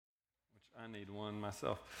I need one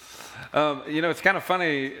myself. It's kind of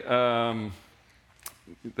funny. The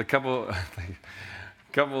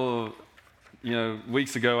couple,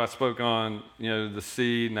 weeks ago, I spoke on, the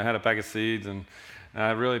seed, and I had a pack of seeds, and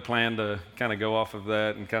I really planned to kind of go off of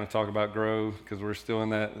that and kind of talk about growth because we're still in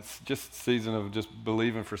that just season of just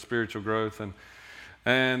believing for spiritual growth.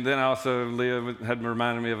 And then also, Leah had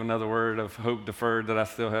reminded me of another word of hope deferred that I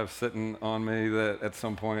still have sitting on me that at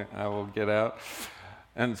some point I will get out.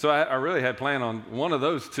 And so I really had planned on one of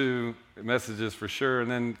those two messages for sure.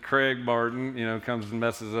 And then Craig Barton, comes and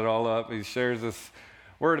messes it all up. He shares this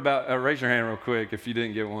word about, raise your hand real quick if you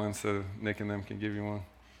didn't get one so Nick and them can give you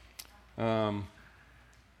one.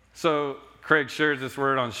 So Craig shares this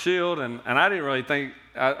word on shield, and I didn't really think,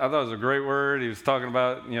 I thought it was a great word. He was talking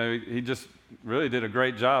about, he just really did a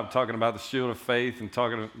great job talking about the shield of faith and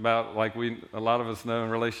talking about, like a lot of us know in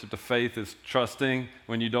relationship to faith is trusting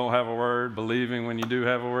when you don't have a word, believing when you do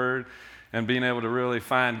have a word, and being able to really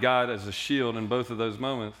find God as a shield in both of those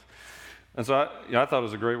moments. And so I thought it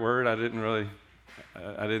was a great word. I didn't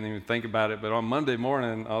even think about it. But on Monday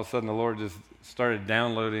morning, all of a sudden the Lord just started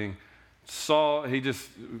downloading Saul. He just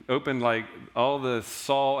opened like all the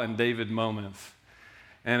Saul and David moments.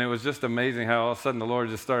 And it was just amazing how all of a sudden the Lord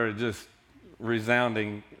just started just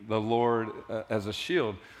resounding the Lord as a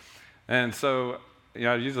shield. And so,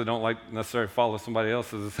 I usually don't like necessarily follow somebody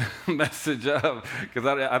else's message up because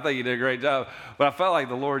I think he did a great job. But I felt like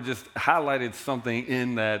the Lord just highlighted something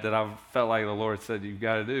in that I felt like the Lord said you've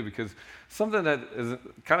got to do, because something that is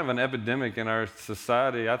kind of an epidemic in our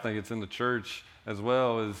society, I think it's in the church as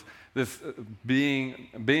well, is this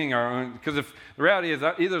being our own. Because if the reality is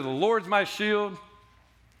either the Lord's my shield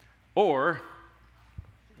or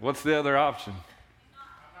what's the other option?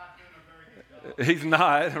 He's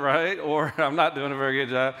not, right? Or I'm not doing a very good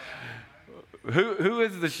job. Who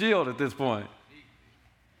is the shield at this point?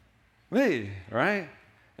 Me, right?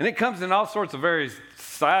 And it comes in all sorts of various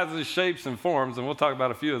sizes, shapes, and forms, and we'll talk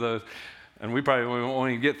about a few of those. And we probably won't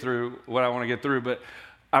even get through what I want to get through, but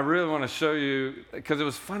I really want to show you, because it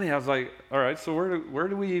was funny. I was like, all right, so where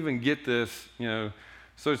do we even get this?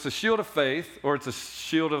 So it's a shield of faith or it's a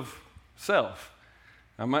shield of self.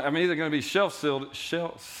 I'm either going to be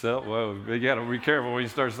whoa, you got to be careful when you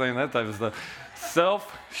start saying that type of stuff.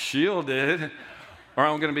 Self-shielded, or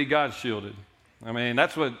I'm going to be God-shielded.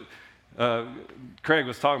 That's what Craig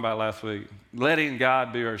was talking about last week, letting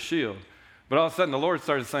God be our shield. But all of a sudden the Lord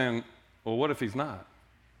started saying, well, what if he's not?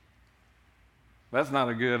 That's not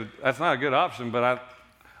a good option, but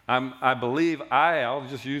I believe I'll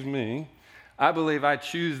just use me. I believe I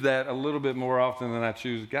choose that a little bit more often than I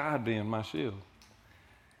choose God being my shield.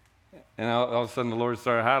 And all of a sudden the Lord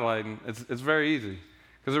started highlighting. It's very easy.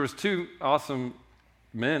 Because there was two awesome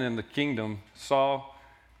men in the kingdom, Saul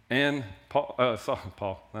and Paul.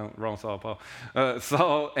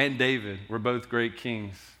 Saul and David were both great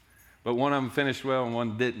kings. But one of them finished well and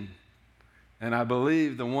one didn't. And I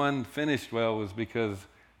believe the one finished well was because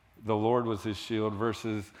the Lord was his shield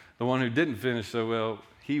versus the one who didn't finish so well,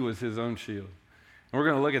 he was his own shield. And we're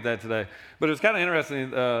going to look at that today. But it was kind of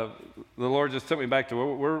interesting. The Lord just took me back to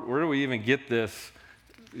where do we even get this,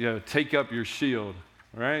 take up your shield,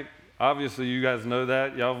 right? Obviously, you guys know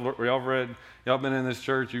that. Y'all been in this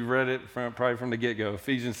church. You've read it probably from the get-go.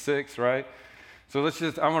 Ephesians 6, right? So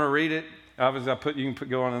I want to read it. Obviously, you can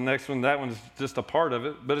go on to the next one. That one's just a part of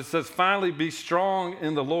it. But it says, finally, be strong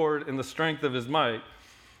in the Lord in the strength of his might.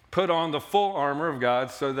 Put on the full armor of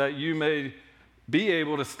God so that you may be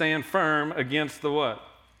able to stand firm against the what?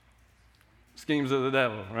 Schemes of the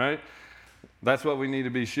devil, right? That's what we need to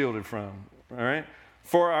be shielded from, all right?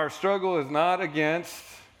 For our struggle is not against,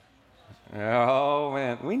 oh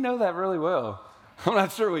man, we know that really well. I'm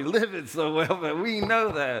not sure we live it so well, but we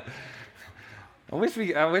know that. I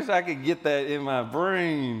wish I could get that in my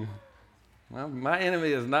brain. My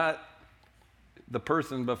enemy is not the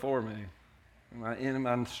person before me.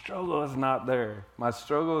 My struggle is not there. My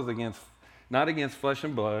struggle is not against flesh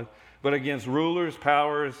and blood, but against rulers,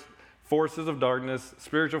 powers, forces of darkness,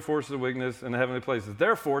 spiritual forces of weakness in the heavenly places.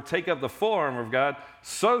 Therefore, take up the full armor of God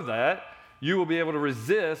so that you will be able to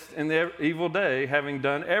resist in the evil day, having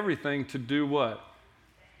done everything to do what?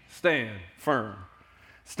 Stand firm.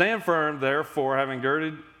 Stand firm, therefore, having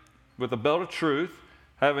girded with the belt of truth,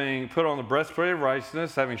 having put on the breastplate of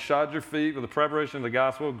righteousness, having shod your feet with the preparation of the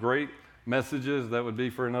gospel. Great messages that would be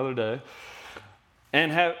for another day.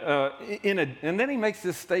 And then he makes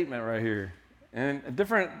this statement right here. And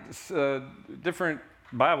different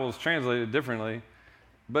Bibles translate it differently,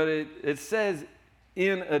 but it says,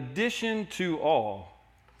 in addition to all.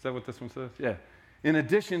 Is that what this one says? Yeah. In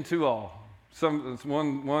addition to all.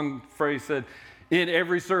 One phrase said, in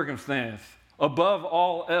every circumstance, above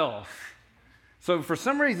all else. So for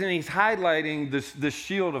some reason, he's highlighting this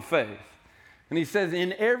shield of faith. And he says,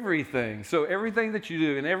 in everything. So everything that you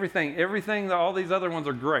do, in everything, all these other ones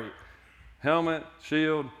are great. Helmet,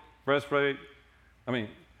 shield, breastplate,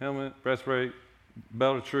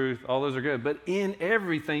 belt of truth, all those are good. But in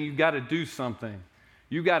everything, you've got to do something.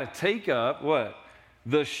 You've got to take up what?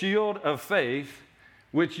 The shield of faith,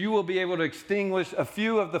 which you will be able to extinguish a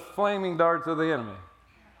few of the flaming darts of the enemy.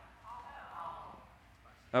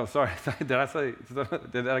 Oh, sorry. Did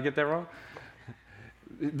I get that wrong?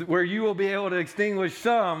 Where you will be able to extinguish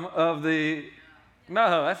some of the...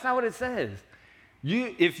 No, that's not what it says.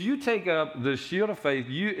 If you take up the shield of faith,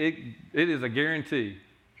 it is a guarantee.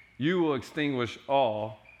 You will extinguish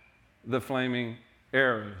all the flaming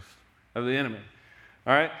arrows of the enemy.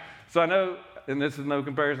 All right? So I know, and this is no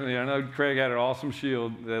comparison here, I know Craig had an awesome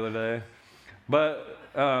shield the other day. But,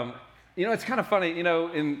 it's kind of funny,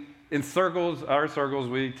 in circles, our circles,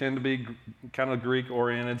 we tend to be kind of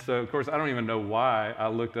Greek-oriented. So, of course, I don't even know why I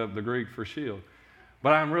looked up the Greek for shield.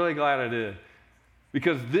 But I'm really glad I did.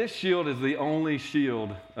 Because this shield is the only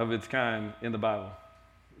shield of its kind in the Bible.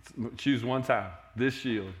 It's used one time, this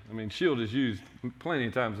shield. Shield is used plenty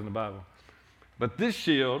of times in the Bible. But this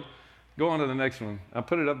shield, go on to the next one. I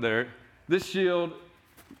put it up there. This shield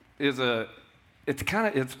is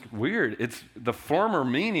it's weird. It's the former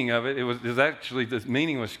meaning of it. This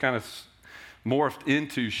meaning was kind of morphed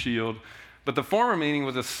into shield. But the former meaning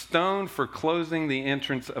was a stone for closing the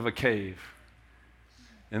entrance of a cave.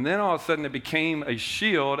 And then all of a sudden it became a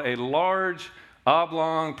shield, a large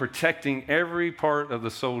oblong protecting every part of the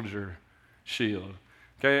soldier shield.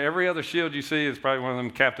 Okay, every other shield you see is probably one of them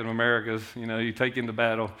Captain Americas, you take into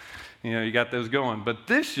battle, you got those going. But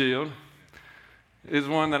this shield is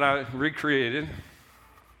one that I recreated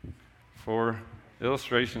for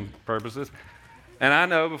illustration purposes. And I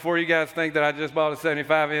know before you guys think that I just bought a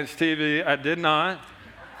 75-inch TV, I did not.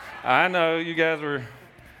 I know you guys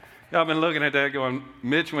y'all been looking at that going,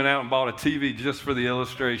 Mitch went out and bought a TV just for the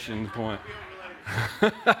illustration point.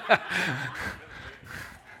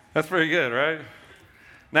 That's pretty good, right?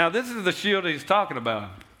 Now, this is the shield he's talking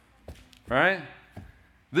about, right?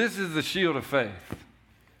 This is the shield of faith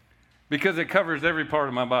because it covers every part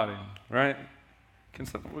of my body, right?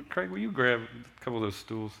 Craig, will you grab a couple of those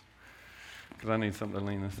stools? Because I need something to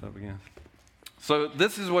lean this up against. So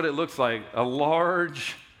this is what it looks like, a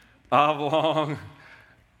large, oblong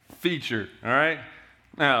feature, all right?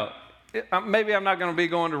 Now, maybe I'm not going to be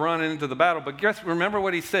going to run into the battle, but remember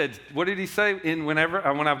what he said. What did he say? When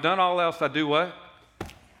I've done all else, I do what?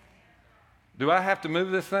 Do I have to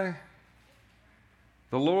move this thing?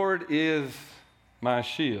 The Lord is my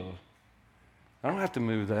shield. I don't have to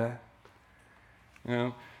move that.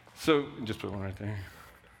 So just put one right there.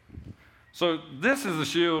 So this is the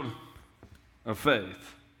shield of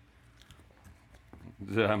faith.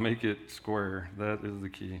 Did I make it square? That is the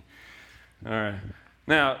key. All right.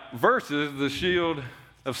 Now, versus the shield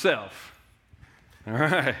of self. All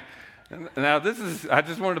right. Now, I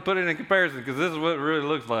just wanted to put it in comparison because this is what it really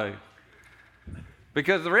looks like.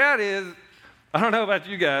 Because the reality is, I don't know about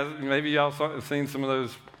you guys, maybe y'all have seen some of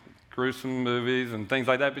those gruesome movies and things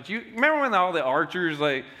like that, but you remember when all the archers,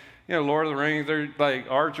 Lord of the Rings, they're like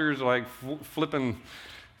archers, flipping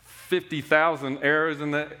 50,000 arrows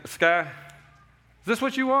in the sky? Is this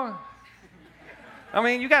what you want?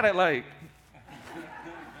 You got to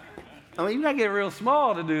you got to get real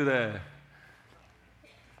small to do that.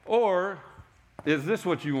 Or is this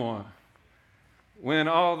what you want? When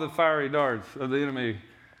all the fiery darts of the enemy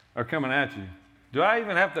are coming at you. I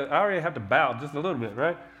already have to bow just a little bit,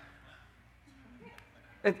 right?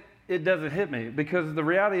 It doesn't hit me because the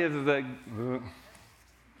reality is that,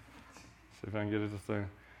 see if I can get it this thing.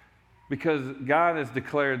 Because God has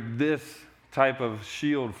declared this type of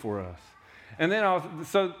shield for us. And then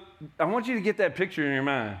so I want you to get that picture in your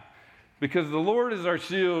mind. Because the Lord is our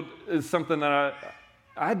shield is something that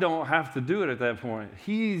I don't have to do it at that point.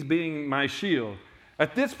 He's being my shield.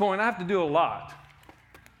 At this point, I have to do a lot.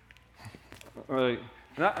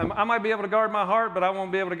 I might be able to guard my heart, but I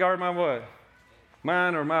won't be able to guard my what?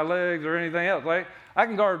 Mine or my legs or anything else. I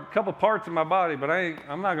can guard a couple parts of my body, but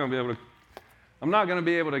I'm not going to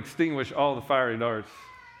be able to extinguish all the fiery darts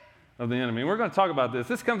of the enemy. And we're going to talk about this.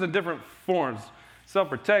 This comes in different forms.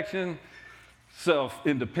 Self-protection,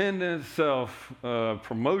 self-independence,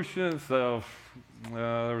 self-promotion,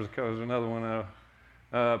 there was another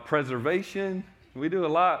one, preservation. We do a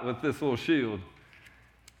lot with this little shield.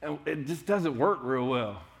 And it just doesn't work real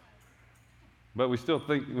well. But we still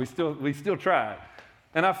try it.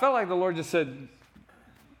 And I felt like the Lord just said,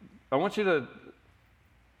 I want you to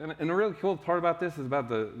and the really cool part about this is about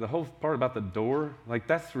the whole part about the door. Like,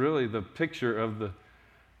 that's really the picture of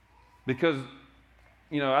because,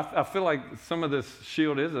 I feel like some of this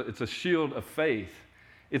shield it's a shield of faith.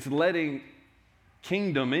 It's letting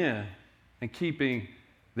kingdom in and keeping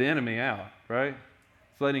the enemy out, right?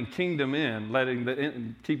 It's letting kingdom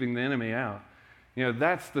in, keeping the enemy out.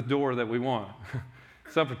 That's the door that we want.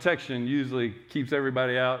 Self-protection usually keeps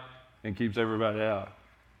everybody out and keeps everybody out,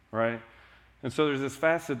 right? And so there's this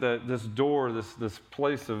facet that this door, this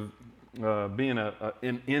place of being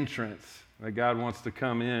an entrance that God wants to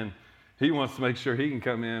come in. He wants to make sure he can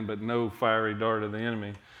come in, but no fiery dart of the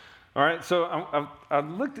enemy. All right, so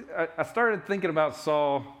I started thinking about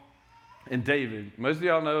Saul and David. Most of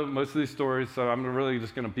y'all know most of these stories, so I'm really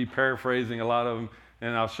just going to be paraphrasing a lot of them,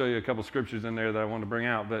 and I'll show you a couple scriptures in there that I want to bring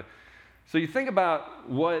out. But so you think about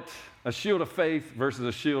what a shield of faith versus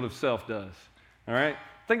a shield of self does. All right,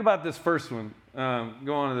 think about this first one.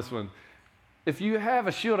 Go on to this one. If you have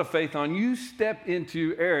a shield of faith on, you step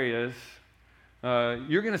into areas.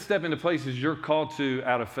 You're going to step into places you're called to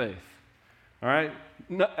out of faith. All right,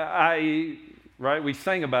 i.e., right? We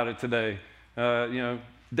sang about it today.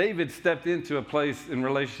 David stepped into a place in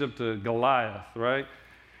relationship to Goliath, right?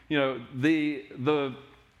 The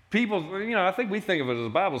people, I think we think of it as a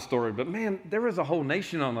Bible story, but man, there was a whole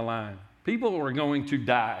nation on the line. People were going to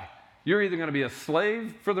die. You're either going to be a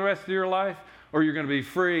slave for the rest of your life, or you're going to be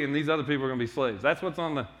free, and these other people are going to be slaves. That's what's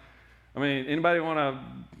on anybody want to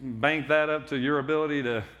bank that up to your ability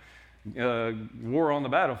to war on the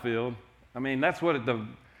battlefield? That's what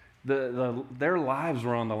their lives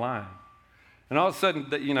were on the line. And all of a sudden,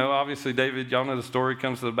 obviously David, y'all know the story,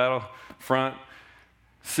 comes to the battlefront,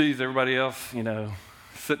 sees everybody else,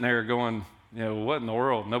 sitting there going, what in the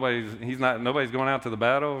world? Nobody's going out to the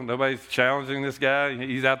battle. Nobody's challenging this guy.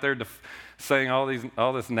 He's out there saying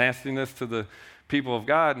all this nastiness to the people of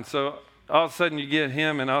God. And so all of a sudden you get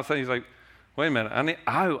him, and all of a sudden he's like, wait a minute,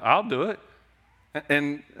 I'll do it.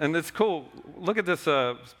 And it's cool. Look at this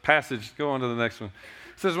passage. Go on to the next one.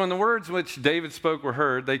 It says, when the words which David spoke were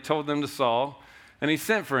heard, they told them to Saul, and he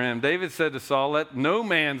sent for him. David said to Saul, let no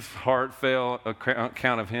man's heart fail on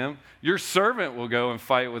account of him. Your servant will go and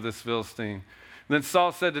fight with this Philistine. Then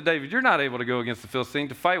Saul said to David, you're not able to go against the Philistine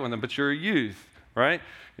to fight with him, but you're a youth, right?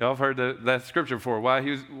 Y'all have heard that scripture before.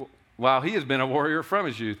 While he has been a warrior from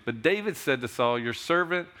his youth. But David said to Saul, your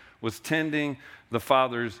servant was tending the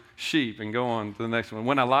father's sheep. And go on to the next one.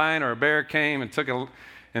 When a lion or a bear came and took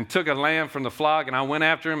a lamb from the flock, and I went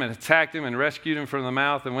after him and attacked him and rescued him from the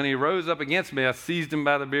mouth. And when he rose up against me, I seized him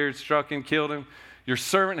by the beard, struck him, killed him. Your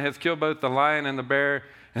servant has killed both the lion and the bear,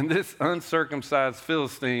 and this uncircumcised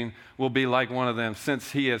Philistine will be like one of them,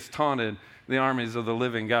 since he has taunted the armies of the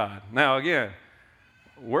living God. Now again,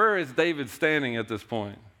 where is David standing at this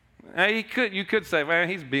point? Now, you could say, man,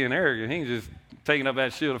 he's being arrogant. He's just taking up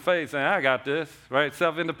that shield of faith, saying, I got this, right?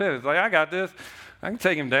 Self-independence. Like, I got this. I can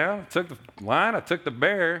take him down. I took the lion. I took the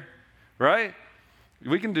bear, right?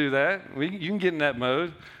 We can do that. You can get in that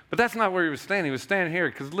mode. But that's not where he was standing. He was standing here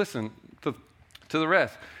because, listen to the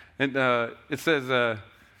rest. And it says,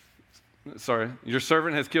 your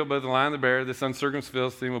servant has killed both the lion and the bear. This uncircumcised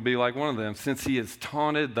Philistine will be like one of them, since he has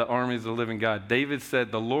taunted the armies of the living God. David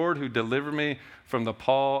said, the Lord who delivered me from the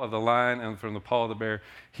paw of the lion and from the paw of the bear,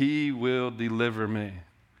 he will deliver me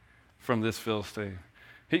from this Philistine.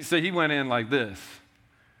 He went in like this.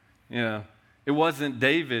 It wasn't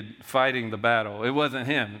David fighting the battle. It wasn't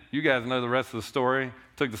him. You guys know the rest of the story.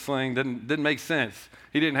 Took the sling. Didn't make sense.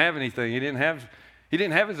 He didn't have anything. He didn't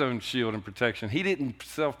have his own shield and protection. He didn't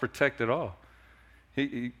self-protect at all.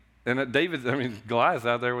 Goliath's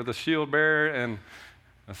out there with a shield bearer and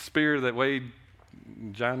a spear that weighed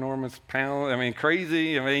ginormous pounds.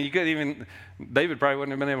 Crazy. David probably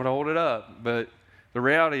wouldn't have been able to hold it up. But the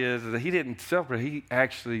reality is that he didn't self-protect. He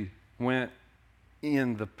actually went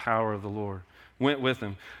in the power of the Lord, went with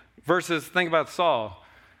him. Versus, think about Saul.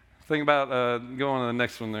 Think about, go on to the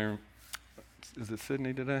next one there. Is it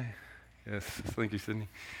Sydney today? Yes, thank you, Sydney.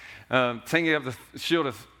 Taking up the shield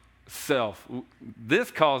of self.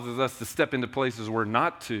 This causes us to step into places we're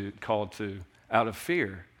not called to out of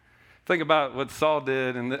fear. Think about what Saul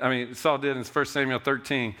did, Saul did in 1 Samuel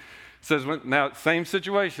 13. It says, now, same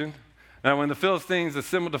situation. Now, when the Philistines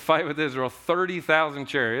assembled to fight with Israel, 30,000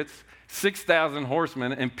 chariots, 6,000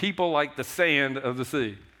 horsemen, and people like the sand of the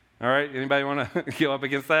sea. All right, anybody want to go up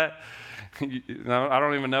against that? I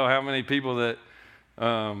don't even know how many people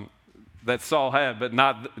that Saul had, but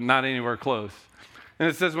not anywhere close. And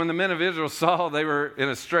it says, when the men of Israel saw they were in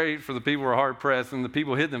a strait, for the people were hard pressed, and the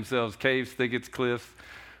people hid themselves, caves, thickets, cliffs.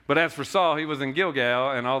 But as for Saul, he was in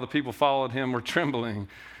Gilgal, and all the people followed him were trembling.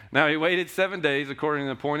 Now he waited 7 days according to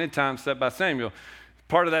the appointed time set by Samuel.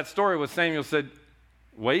 Part of that story was Samuel said,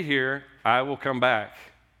 wait here, I will come back,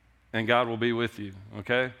 and God will be with you,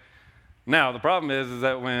 okay? Now, the problem is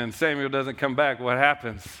that when Samuel doesn't come back, what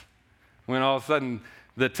happens? When all of a sudden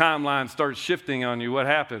the timeline starts shifting on you, what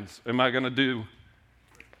happens? Am I going to do,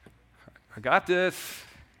 I got this.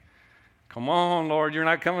 Come on, Lord, you're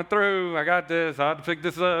not coming through. I got this. I have to pick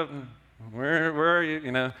this up. Where are you?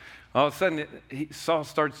 You know, all of a sudden Saul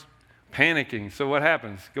starts panicking. So what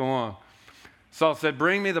happens? Go on. Saul said,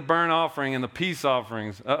 bring me the burnt offering and the peace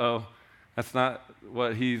offerings. Uh-oh, that's not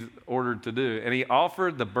what he's ordered to do. And he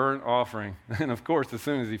offered the burnt offering. And of course, as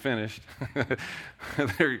soon as he finished,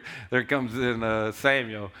 there comes in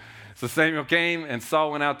Samuel. So Samuel came, and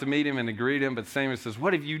Saul went out to meet him and to greet him. But Samuel says,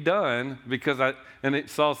 what have you done?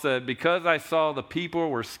 Saul said, because I saw the people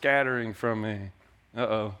were scattering from me.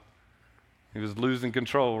 Uh-oh. He was losing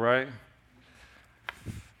control, right?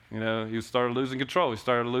 You know, he started losing control. He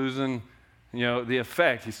started losing, the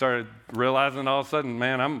effect. He started realizing all of a sudden,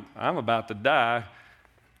 man, I'm about to die,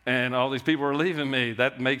 and all these people are leaving me.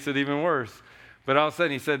 That makes it even worse. But all of a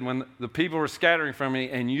sudden, he said, when the people were scattering from me,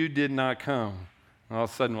 and you did not come. All of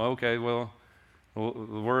a sudden, the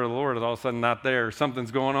word of the Lord is all of a sudden not there.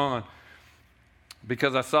 Something's going on.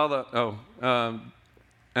 Because I saw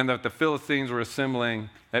and that the Philistines were assembling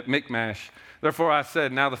at Michmash. Therefore I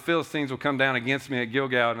said, now the Philistines will come down against me at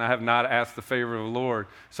Gilgal, and I have not asked the favor of the Lord.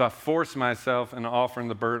 So I forced myself into offering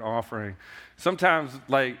the burnt offering. Sometimes,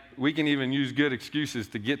 we can even use good excuses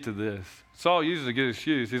to get to this. Saul uses a good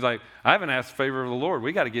excuse. He's like, I haven't asked the favor of the Lord.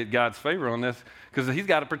 We got to get God's favor on this because he's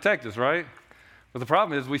got to protect us, right? But the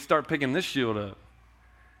problem is we start picking this shield up.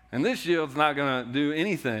 And this shield's not going to do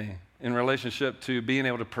anything in relationship to being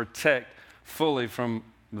able to protect fully from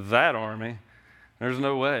that army. There's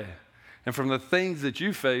no way. And from the things that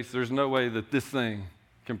you face, there's no way that this thing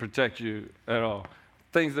can protect you at all.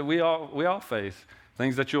 Things that we all face,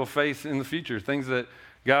 things that you'll face in the future, things that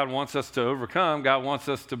God wants us to overcome. God wants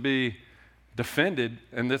us to be defended,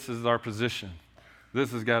 and this is our position.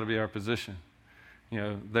 This has got to be our position,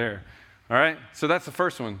 there. All right? So that's the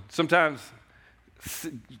first one. Sometimes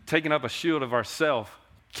taking up a shield of ourself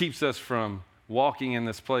keeps us from walking in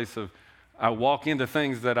this place of I walk into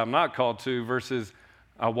things that I'm not called to versus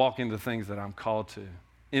I walk into things that I'm called to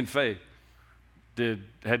in faith.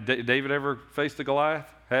 Had David ever faced a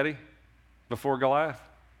Goliath? Had he? Before Goliath?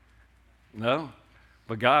 No.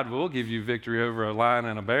 But God will give you victory over a lion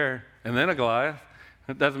and a bear and then a Goliath.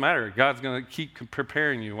 It doesn't matter. God's going to keep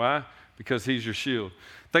preparing you. Why? Because he's your shield.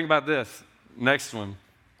 Think about this. Next one.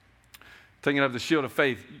 Taking up the shield of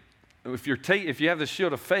faith. If you have the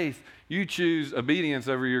shield of faith, you choose obedience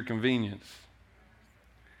over your convenience.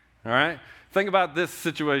 All right? Think about this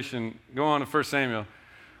situation. Go on to 1 Samuel.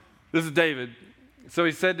 This is David. So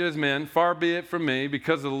he said to his men, far be it from me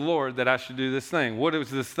because of the Lord that I should do this thing. What is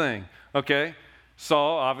this thing? Okay.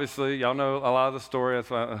 Saul, obviously, y'all know a lot of the story. That's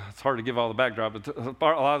why it's hard to give all the backdrop, but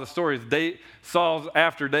a lot of the story is Saul's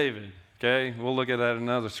after David. Okay. We'll look at that in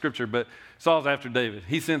another scripture, but Saul's after David.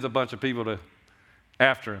 He sends a bunch of people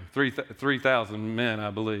after him, 3,000 men,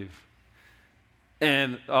 I believe.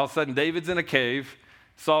 And all of a sudden, David's in a cave.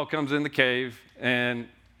 Saul comes in the cave and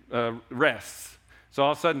rests. So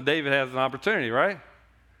all of a sudden, David has an opportunity, right?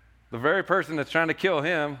 The very person that's trying to kill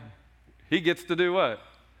him, he gets to do what?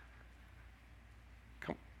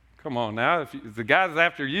 Come on now. If the guy's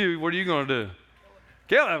after you, what are you going to do?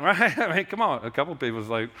 Kill him, right? I mean, come on. A couple people's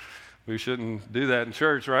like, we shouldn't do that in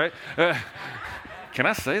church, right? Can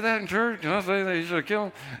I say that in church? Can I say that you should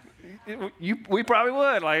kill him? We probably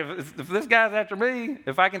would. Like, if this guy's after me,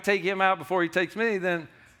 if I can take him out before he takes me, then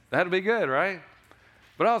that'll be good, right?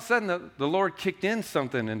 But all of a sudden, the Lord kicked in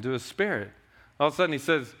something into his spirit. All of a sudden, he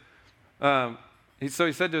says, so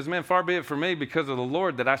he said to his men, far be it from me because of the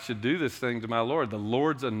Lord that I should do this thing to my Lord, the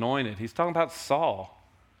Lord's anointed. He's talking about Saul.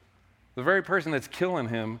 The very person that's killing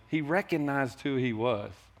him, he recognized who he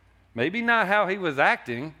was. Maybe not how he was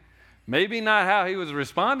acting, maybe not how he was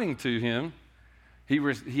responding to him.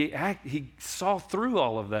 He saw through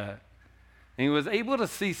all of that. And he was able to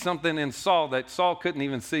see something in Saul that Saul couldn't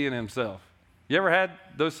even see in himself. You ever had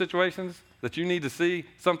those situations that you need to see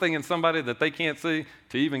something in somebody that they can't see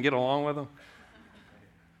to even get along with them?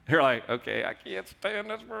 You're like, okay, I can't stand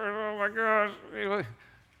this person, oh my gosh.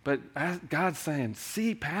 But God's saying,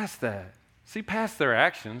 see past that. See past their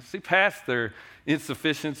actions. See past their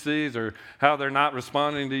insufficiencies or how they're not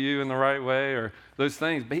responding to you in the right way or those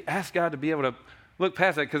things. Ask God to be able to look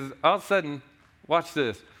past that because all of a sudden, watch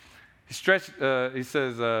this. He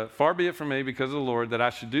says, far be it from me because of the Lord that I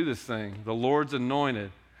should do this thing. The Lord's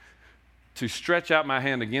anointed. to stretch out my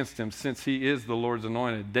hand against him, since he is the Lord's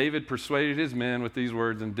anointed. David persuaded his men with these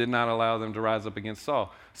words and did not allow them to rise up against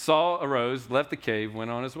Saul. Saul arose, left the cave, went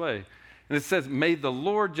on his way. And it says, may the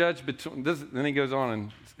Lord judge between this. Then he goes on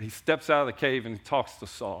and he steps out of the cave and he talks to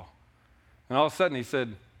Saul. And all of a sudden he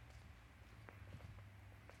said,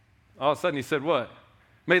 what?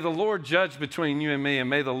 May the Lord judge between you and me, and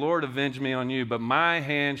may the Lord avenge me on you, but my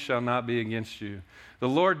hand shall not be against you. The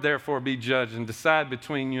Lord therefore be judge and decide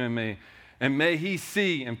between you and me. And may he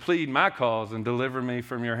see and plead my cause and deliver me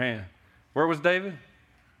from your hand. Where was David?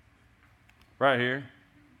 Right here.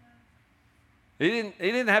 He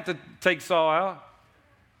didn't have to take Saul out.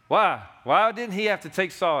 Why? Why didn't he have to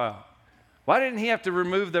take Saul out? Why didn't he have to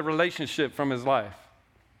remove the relationship from his life?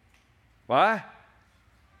 Why?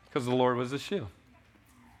 Because the Lord was his shield.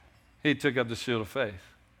 He took up the shield of faith.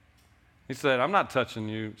 He said, I'm not touching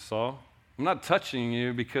you, Saul. I'm not touching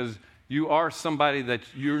you because you are somebody that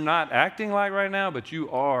you're not acting like right now, but you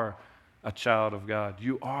are a child of God.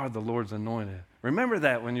 You are the Lord's anointed. Remember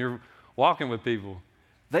that when you're walking with people.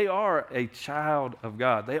 They are a child of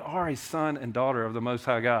God. They are a son and daughter of the Most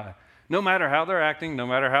High God. No matter how they're acting, no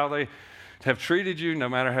matter how they have treated you, no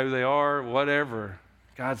matter who they are, whatever,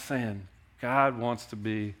 God's saying, God wants to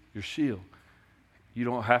be your shield. You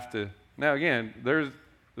don't have to. Now, again, there's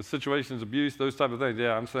the situations, abuse, those type of things.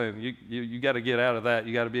 Yeah, I'm saying you got to get out of that.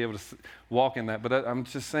 You got to be able to walk in that. But I'm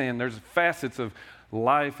just saying there's facets of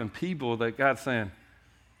life and people that God's saying,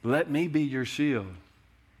 let me be your shield.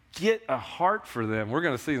 Get a heart for them. We're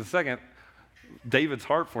going to see in a second David's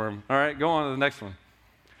heart for him. All right, go on to the next one.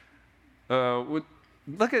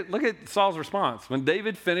 Look at Saul's response. When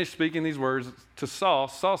David finished speaking these words to Saul,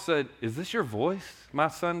 Saul said, is this your voice, my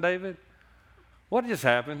son David? What just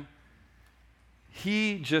happened?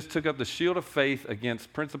 He just took up the shield of faith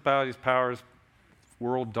against principalities, powers,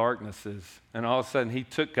 world darknesses. And all of a sudden, he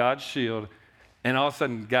took God's shield, and all of a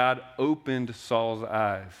sudden, God opened Saul's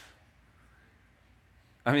eyes.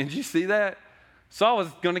 I mean, did you see that? Saul was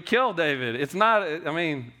going to kill David. It's not, I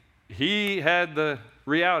mean, he had the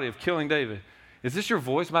reality of killing David. Is this your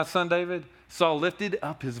voice, my son David? Saul lifted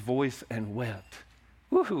up his voice and wept.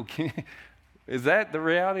 Woohoo. Is that the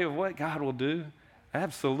reality of what God will do?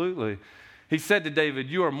 Absolutely. He said to David,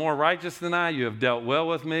 you are more righteous than I. You have dealt well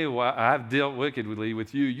with me. Well, I have dealt wickedly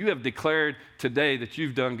with you. You have declared today that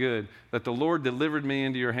you've done good, that the Lord delivered me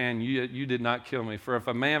into your hand. You did not kill me. For if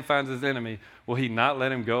a man finds his enemy, will he not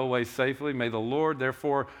let him go away safely? May the Lord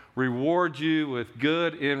therefore reward you with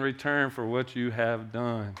good in return for what you have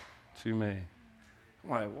done to me. I'm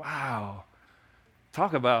like, wow.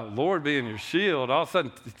 Talk about Lord being your shield. All of a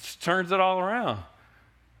sudden, it just turns it all around.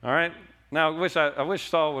 All right? Now, I wish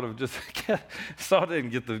Saul would have just, Saul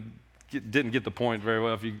didn't get the point very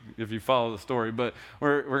well if you follow the story, but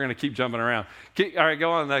we're going to keep jumping around. All right,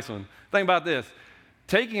 go on to the next one. Think about this.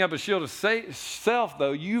 Taking up a shield of self,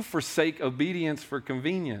 though, you forsake obedience for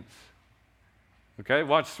convenience. Okay,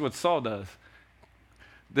 watch what Saul does.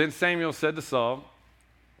 Then Samuel said to Saul,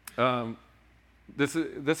 this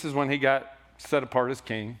is when he got set apart as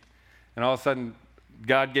king, and all of a sudden,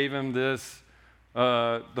 God gave him this.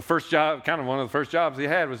 The first job, kind of one of the first jobs he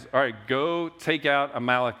had was, all right, go take out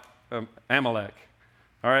Amalek. All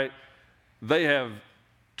right, they have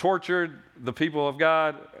tortured the people of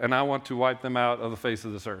God, and I want to wipe them out of the face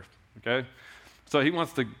of this earth. Okay, so he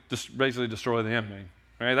wants to basically destroy the enemy.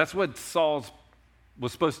 All right, that's what Saul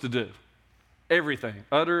was supposed to do. Everything.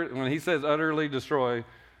 When he says utterly destroy,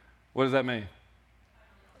 what does that mean?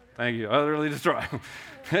 Thank you. Utterly destroy.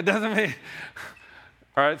 It doesn't mean.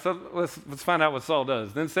 All right, so let's find out what Saul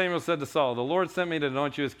does. Then Samuel said to Saul, the Lord sent me to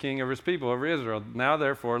anoint you as king over his people, over Israel. Now,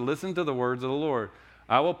 therefore, listen to the words of the Lord.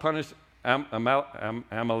 I will punish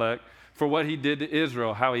Amalek for what he did to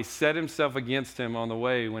Israel, how he set himself against him on the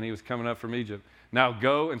way when he was coming up from Egypt. Now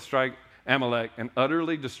go and strike Amalek and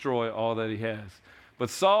utterly destroy all that he has. But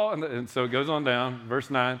Saul, and so it goes on down, verse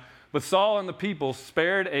 9. But Saul and the people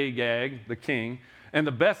spared Agag, the king, and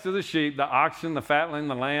the best of the sheep, the oxen, the fatling,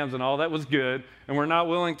 the lambs, and all that was good, and we're not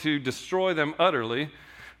willing to destroy them utterly,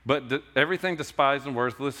 but everything despised and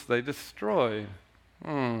worthless they destroy.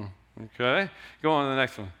 Okay, go on to the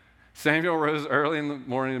next one. Samuel rose early in the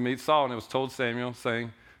morning to meet Saul, and it was told Samuel,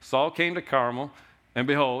 saying, Saul came to Carmel, and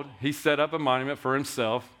behold, he set up a monument for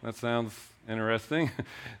himself. That sounds interesting.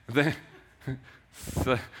 Then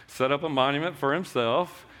set up a monument for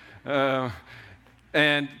himself.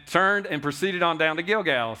 And turned and proceeded on down to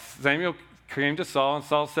Gilgal. Samuel came to Saul, and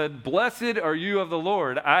Saul said, blessed are you of the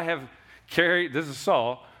Lord. I have carried, this is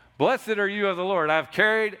Saul, blessed are you of the Lord. I have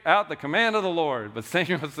carried out the command of the Lord. But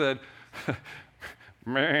Samuel said,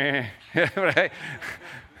 the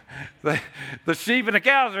sheep and the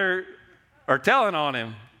cows are telling on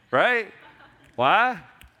him, right? Why?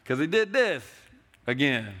 Because he did this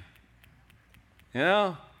again. You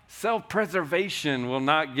know, self-preservation will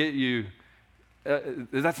not get you,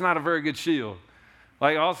 that's not a very good shield.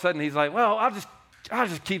 Like all of a sudden he's like, well, I'll just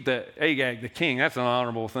keep the Agag, the king. That's an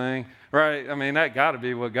honorable thing, right? I mean, that got to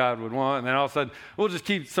be what God would want. And then all of a sudden, we'll just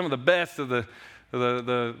keep some of the best of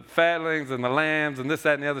the fatlings and the lambs and this,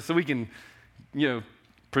 that, and the other so we can,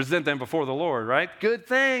 present them before the Lord, right? Good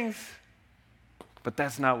things. But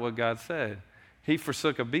that's not what God said. He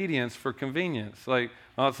forsook obedience for convenience. Like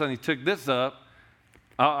all of a sudden he took this up.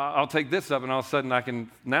 I'll take this up, and all of a sudden I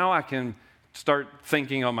can start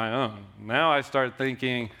thinking on my own. Now I start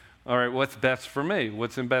thinking, all right, what's best for me?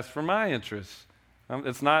 What's in best for my interests?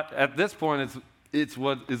 It's not, at this point, it's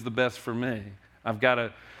what is the best for me. I've got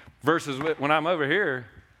to, versus when I'm over here,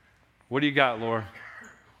 what do you got, Laura?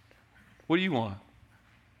 What do you want?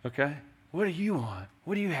 Okay? What do you want?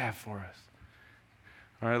 What do you have for us?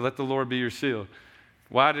 All right, let the Lord be your shield.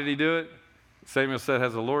 Why did he do it? Samuel said,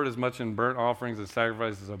 has the Lord as much in burnt offerings and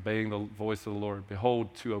sacrifices as obeying the voice of the Lord?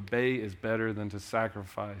 Behold, to obey is better than to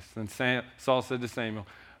sacrifice. Then Saul said to Samuel,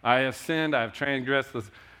 I have sinned, I have transgressed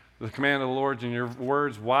the command of the Lord in your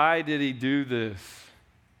words. Why did he do this?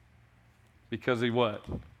 Because he what?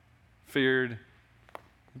 Feared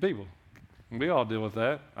the people. We all deal with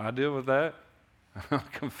that. I deal with that. I'll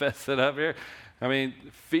confess it up here. I mean,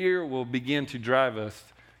 fear will begin to drive us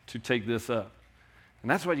to take this up. And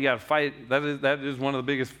that's what you got to fight. That is one of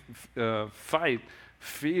the biggest fight.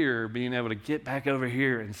 Fear, being able to get back over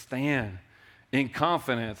here and stand in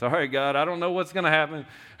confidence. All right, God, I don't know what's going to happen.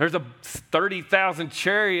 There's 30,000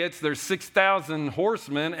 chariots. There's 6,000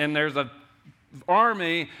 horsemen, and there's an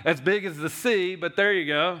army as big as the sea. But there you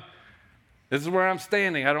go. This is where I'm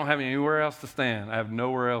standing. I don't have anywhere else to stand. I have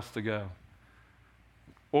nowhere else to go.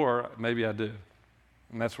 Or maybe I do.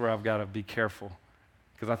 And that's where I've got to be careful.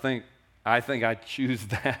 Because I think I choose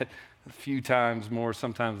that a few times more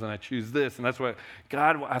sometimes than I choose this. And that's what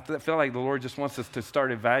God, I feel like the Lord just wants us to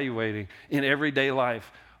start evaluating in everyday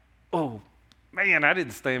life. Oh, man, I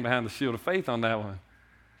didn't stand behind the shield of faith on that one.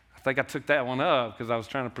 I think I took that one up because I was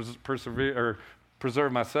trying to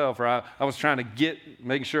preserve myself, or I was trying to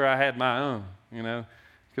make sure I had my own,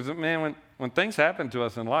 Because, man, when things happen to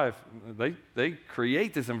us in life, they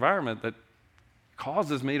create this environment that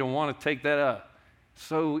causes me to want to take that up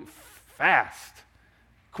so fast,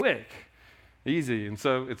 quick, easy. And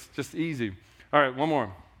so it's just easy. All right, one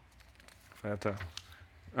more. If I have time.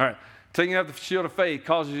 All right. Taking out the shield of faith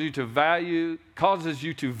causes you to value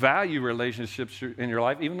relationships in your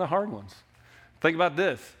life, even the hard ones. Think about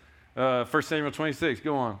this. 1 Samuel 26,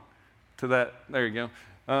 go on to that. There you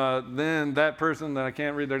go. Then that person that I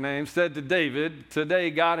can't read their name said to David,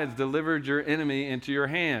 today God has delivered your enemy into your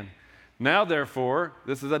hand. Now, therefore,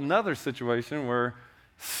 this is another situation where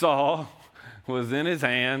Saul was in his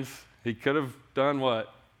hands. He could have done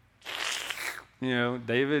what?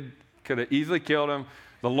 David could have easily killed him.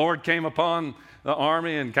 The Lord came upon the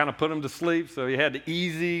army and kind of put him to sleep, so he had the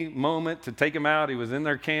easy moment to take him out. He was in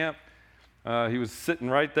their camp. He was sitting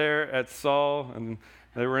right there at Saul, and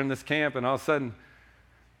they were in this camp, and all of a sudden,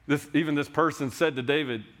 this person said to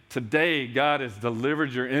David, today God has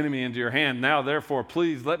delivered your enemy into your hand. Now, therefore,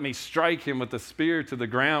 please let me strike him with the spear to the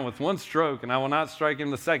ground with one stroke, and I will not strike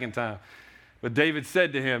him the second time. But David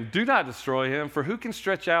said to him, do not destroy him, for who can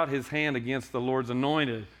stretch out his hand against the Lord's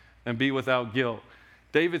anointed and be without guilt?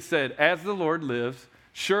 David said, as the Lord lives,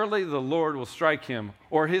 surely the Lord will strike him,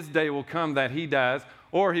 or his day will come that he dies,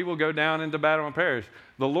 or he will go down into battle and perish.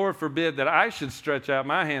 The Lord forbid that I should stretch out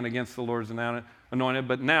my hand against the Lord's anointed,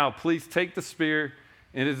 but now please take the spear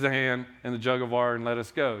in his hand and the jug of water and let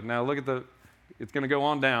us go. Now look at it's going to go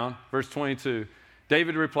on down, verse 22.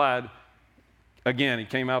 David replied, again, he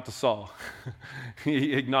came out to Saul.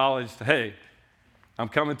 He acknowledged, hey, I'm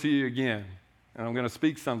coming to you again, and I'm going to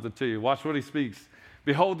speak something to you. Watch what he speaks.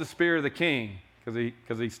 Behold the spear of the king,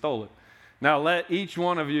 because he stole it. Now let each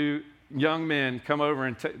one of you young men come over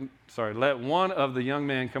and let one of the young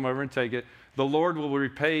men come over and take it. The Lord will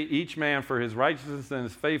repay each man for his righteousness and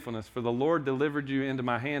his faithfulness, for the Lord delivered you into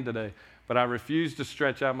my hand today, but I refuse to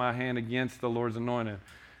stretch out my hand against the Lord's anointed.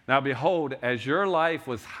 Now behold, as your life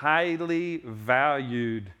was highly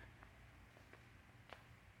valued.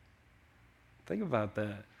 Think about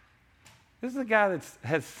that. This is a guy that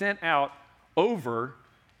has sent out over,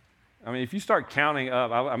 if you start counting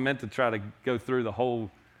up, I meant to try to go through the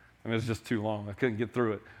whole, it's just too long. I couldn't get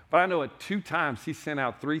through it. But I know at 2 times he sent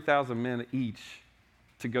out 3,000 men each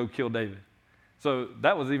to go kill David. So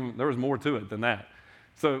there was more to it than that.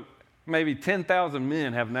 So maybe 10,000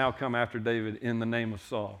 men have now come after David in the name of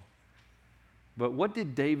Saul. But what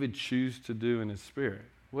did David choose to do in his spirit?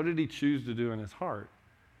 What did he choose to do in his heart?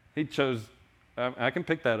 He chose, I can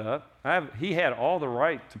pick that up. He had all the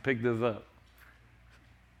right to pick this up.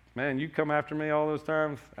 Man, you come after me all those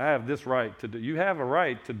times, I have this right to do. You have a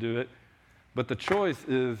right to do it, but the choice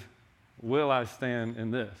is, will I stand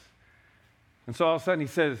in this? And so all of a sudden he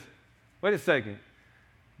says, wait a second.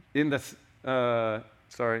 Now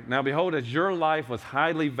behold, as your life was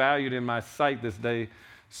highly valued in my sight this day,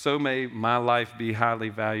 so may my life be highly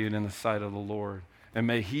valued in the sight of the Lord, and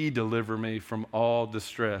may he deliver me from all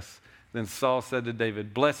distress. Then Saul said to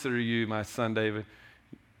David, blessed are you, my son David.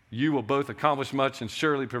 You will both accomplish much and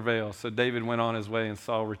surely prevail. So David went on his way, and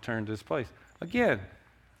Saul returned to his place. Again,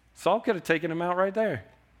 Saul could have taken him out right there.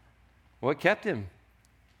 What kept him?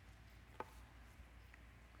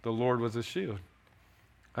 The Lord was his shield.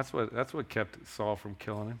 That's what kept Saul from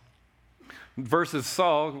killing him. Versus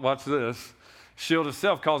Saul, watch this. Shield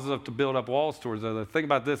itself causes us to build up walls towards others. Think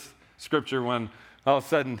about this scripture when all of a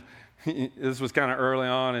sudden, this was kind of early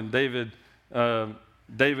on, and David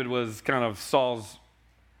was kind of Saul's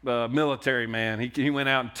military man. He went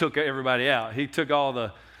out and took everybody out. He took all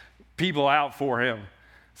the people out for him.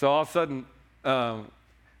 So all of a sudden,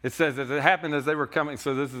 it says that it happened as they were coming.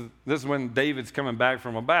 So this is when David's coming back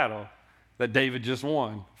from a battle that David just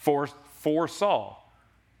won for Saul.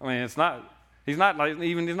 I mean, he's not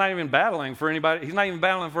even battling for anybody. He's not even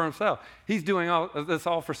battling for himself. He's doing all this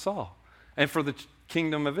all for Saul and for the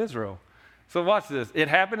kingdom of Israel. So watch this. It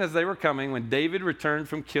happened as they were coming, when David returned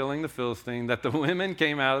from killing the Philistine, that the women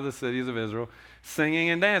came out of the cities of Israel singing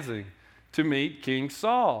and dancing to meet King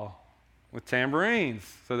Saul with tambourines.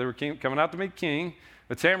 So they were coming out to meet King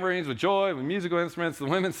with tambourines, with joy, with musical instruments. The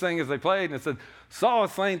women sang as they played, and it said, Saul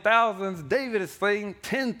has slain thousands, David has slain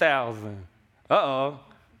 10,000. Uh-oh.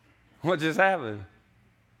 What just happened?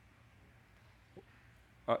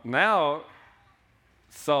 Now,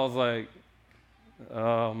 Saul's like,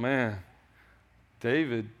 oh, man.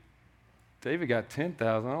 David got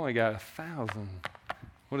 10,000. I only got 1,000.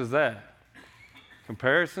 What is that?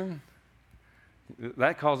 Comparison?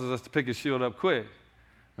 That causes us to pick his shield up quick.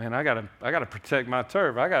 Man, I gotta protect my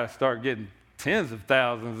turf. I gotta start getting tens of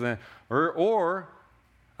thousands in. Or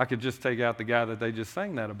I could just take out the guy that they just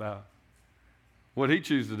sang that about. What did he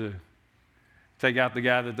choose to do? Take out the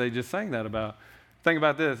guy that they just sang that about. Think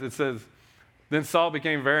about this. It says, then Saul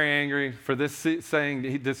became very angry, for this saying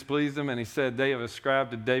he displeased him, and he said, they have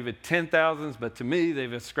ascribed to David 10,000s, but to me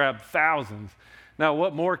they've ascribed thousands. Now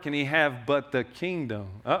what more can he have but the kingdom?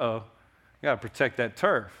 Uh-oh. I got to protect that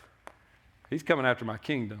turf. He's coming after my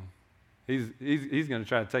kingdom. He's going to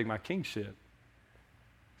try to take my kingship.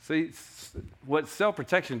 See, what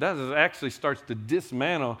self-protection does is it actually starts to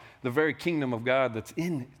dismantle the very kingdom of God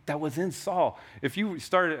that was in Saul. If you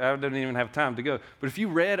started, I didn't even have time to go, but if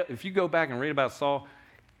you go back and read about Saul,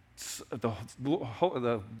 I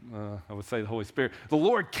would say the Holy Spirit, the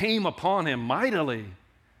Lord came upon him mightily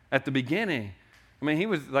at the beginning. I mean, he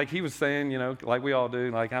was saying, like we all do,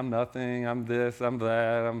 like, I'm nothing, I'm this, I'm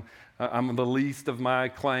that, I'm the least of my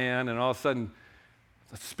clan, and all of a sudden,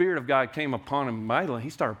 the Spirit of God came upon him mightily. He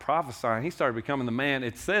started prophesying. He started becoming the man.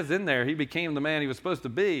 It says in there, he became the man he was supposed to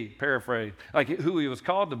be, paraphrase, like who he was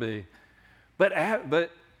called to be. But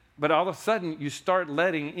all of a sudden, you start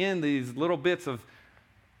letting in these little bits of,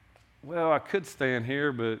 well, I could stand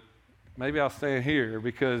here, but maybe I'll stand here,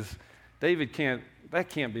 because that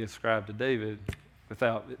can't be ascribed to David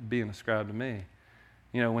without it being ascribed to me.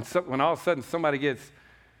 When all of a sudden somebody gets,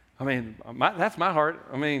 that's my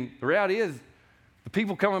heart. The reality is, the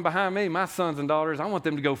people coming behind me, my sons and daughters, I want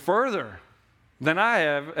them to go further than I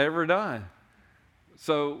have ever done.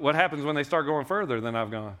 So what happens when they start going further than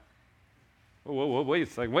I've gone? Whoa, wait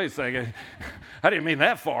a second. I didn't mean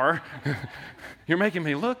that far. You're making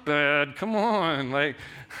me look bad. Come on.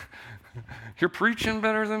 You're preaching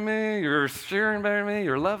better than me. You're sharing better than me.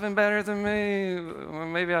 You're loving better than me. Well,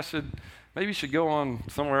 maybe you should go on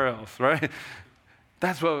somewhere else, right?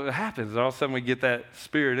 That's what happens. All of a sudden we get that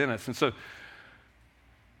spirit in us. And so,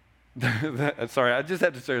 sorry, I just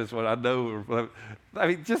have to share this one. I know.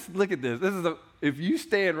 Just look at this. If you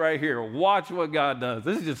stand right here, watch what God does.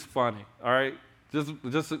 This is just funny, all right?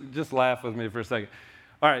 Just laugh with me for a second.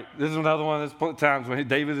 All right, this is another one of those times when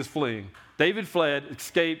David is fleeing. David fled,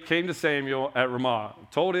 escaped, came to Samuel at Ramah,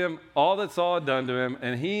 told him all that Saul had done to him,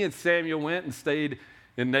 and he and Samuel went and stayed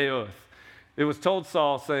in Naioth. It was told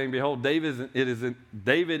Saul, saying, behold, David is in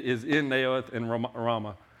Naioth and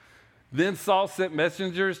Ramah. Then Saul sent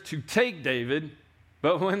messengers to take David,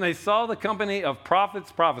 but when they saw the company of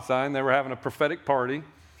prophets prophesying, they were having a prophetic party,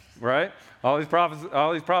 right? All these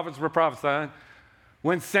prophets were prophesying.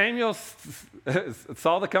 When Samuel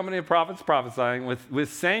saw the company of prophets prophesying,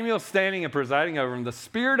 with Samuel standing and presiding over them, the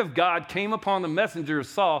Spirit of God came upon the messenger of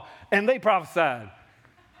Saul, and they prophesied.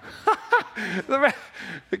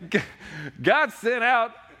 God sent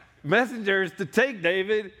out messengers to take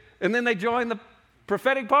David, and then they joined the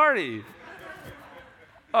prophetic party.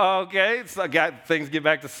 Okay, so things get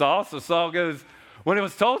back to Saul. So Saul goes, when it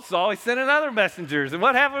was told Saul, he sent in other messengers. And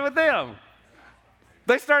what happened with them?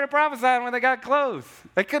 They started prophesying when they got close.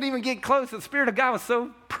 They couldn't even get close. The Spirit of God was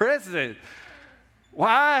so present.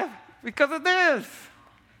 Why? Because of this.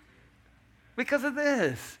 Because of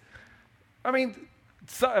this. I mean,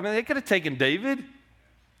 they could have taken David,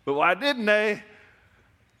 but why didn't they?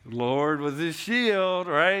 The Lord was his shield,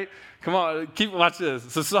 right? Come on, watch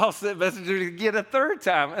this. So Saul sent messengers again a third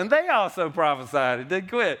time, and they also prophesied and didn't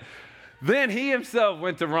quit. Then he himself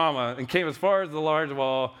went to Ramah and came as far as the large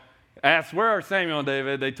wall, asked, where are Samuel and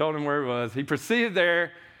David? They told him where he was. He proceeded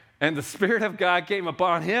there, and the Spirit of God came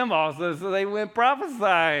upon him also, so they went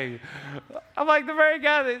prophesying. I'm like, the very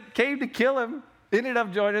guy that came to kill him ended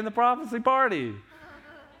up joining the prophecy party.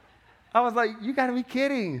 I was like, you got to be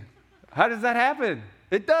kidding. How does that happen?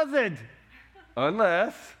 It doesn't,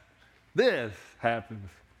 unless this happens,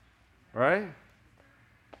 right?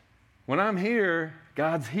 When I'm here,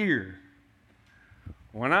 God's here.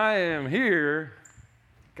 When I am here,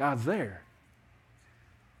 God's there.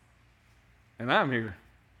 And I'm here,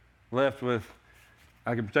 left with,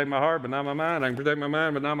 I can protect my heart, but not my mind. I can protect my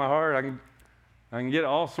mind, but not my heart. I can get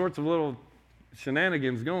all sorts of little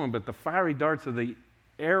shenanigans going, but the fiery darts of the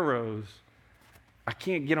arrows, I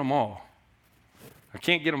can't get them all. I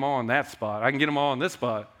can't get them all in that spot. I can get them all in this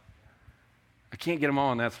spot. I can't get them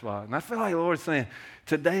all in that spot. And I feel like the Lord's saying,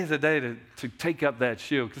 today is a day to take up that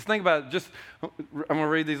shield. Because think about I'm going to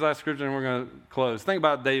read these last scriptures and we're going to close. Think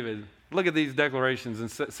about David. Look at these declarations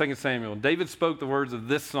in 2 Samuel. David spoke the words of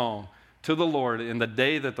this song to the Lord in the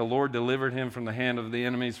day that the Lord delivered him from the hand of the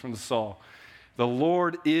enemies from Saul. The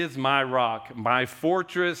Lord is my rock, my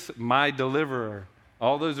fortress, my deliverer.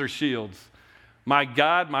 All those are shields. My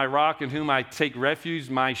God, my rock in whom I take refuge,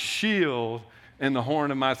 my shield and the horn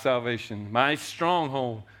of my salvation, my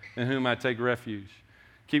stronghold in whom I take refuge.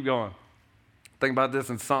 Keep going. Think about this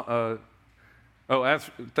in this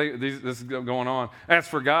is going on. As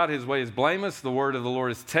for God, his way is blameless. The word of the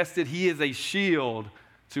Lord is tested. He is a shield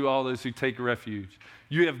to all those who take refuge.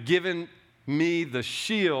 You have given me the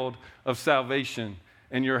shield of salvation,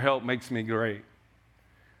 and your help makes me great.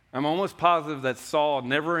 I'm almost positive that Saul,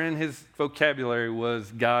 never in his vocabulary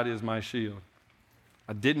was, God is my shield.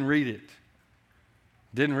 I didn't read it.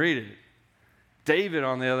 David,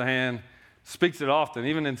 on the other hand, speaks it often,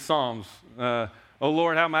 even in Psalms. Oh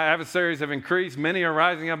Lord, how my adversaries have increased. Many are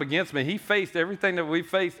rising up against me. He faced everything that we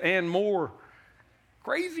faced and more.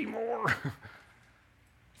 Crazy more.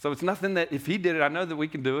 So it's nothing that if he did it, I know that we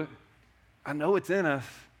can do it. I know it's in us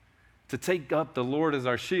to take up the Lord as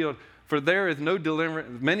our shield. For there is no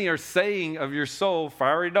deliverance. Many are saying of your soul,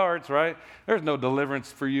 fiery darts, right? There's no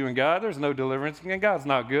deliverance for you and God. There's no deliverance. And God's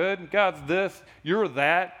not good. God's this. You're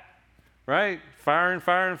that, right?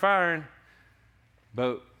 Firing.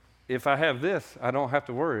 But if I have this, I don't have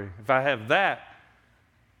to worry. If I have that,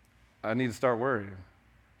 I need to start worrying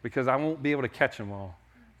because I won't be able to catch them all.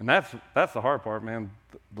 And that's the hard part, man.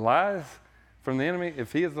 The lies from the enemy,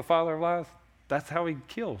 if he is the father of lies, that's how he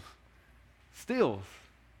kills, steals,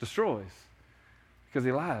 destroys, because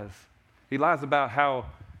he lies. He lies about how,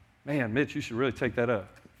 man, Mitch, you should really take that up.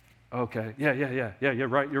 Okay, yeah, you're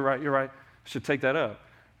right. I should take that up.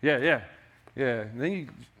 Yeah. And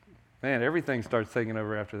then everything starts taking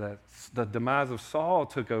over after that. The demise of Saul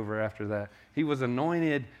took over after that. He was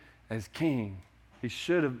anointed as king.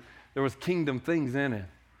 There was kingdom things in it.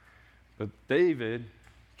 But David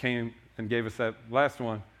came and gave us that last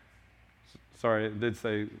one. Sorry, it did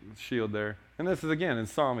say shield there. And this is again in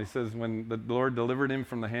Psalm. He says, when the Lord delivered him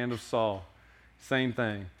from the hand of Saul, same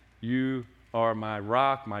thing. You are my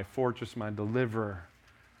rock, my fortress, my deliverer.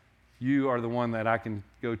 You are the one that I can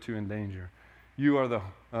go to in danger. You are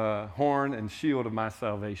the horn and shield of my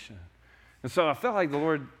salvation. And so I felt like the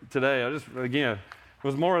Lord today, it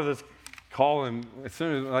was more of this calling. As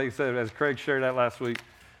soon as, like I said, as Craig shared that last week,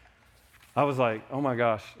 I was like, oh my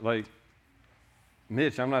gosh, like,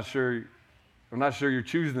 Mitch, I'm not sure you're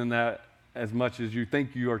choosing that as much as you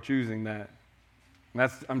think you are choosing that. And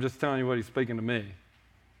I'm just telling you what he's speaking to me.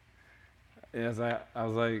 As I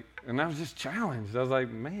was like, and I was just challenged. I was like,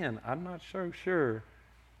 man, I'm not so sure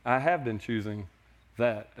I have been choosing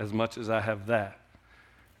that as much as I have that.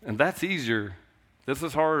 And that's easier. This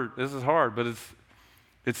is hard, but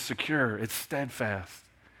it's secure, it's steadfast,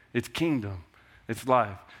 it's kingdom, it's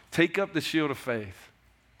life. Take up the shield of faith.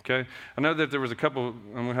 Okay? I know that there was a couple,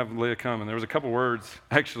 I'm going to have Leah come, and there was a couple words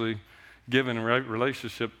actually given in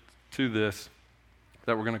relationship to this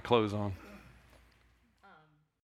that we're going to close on.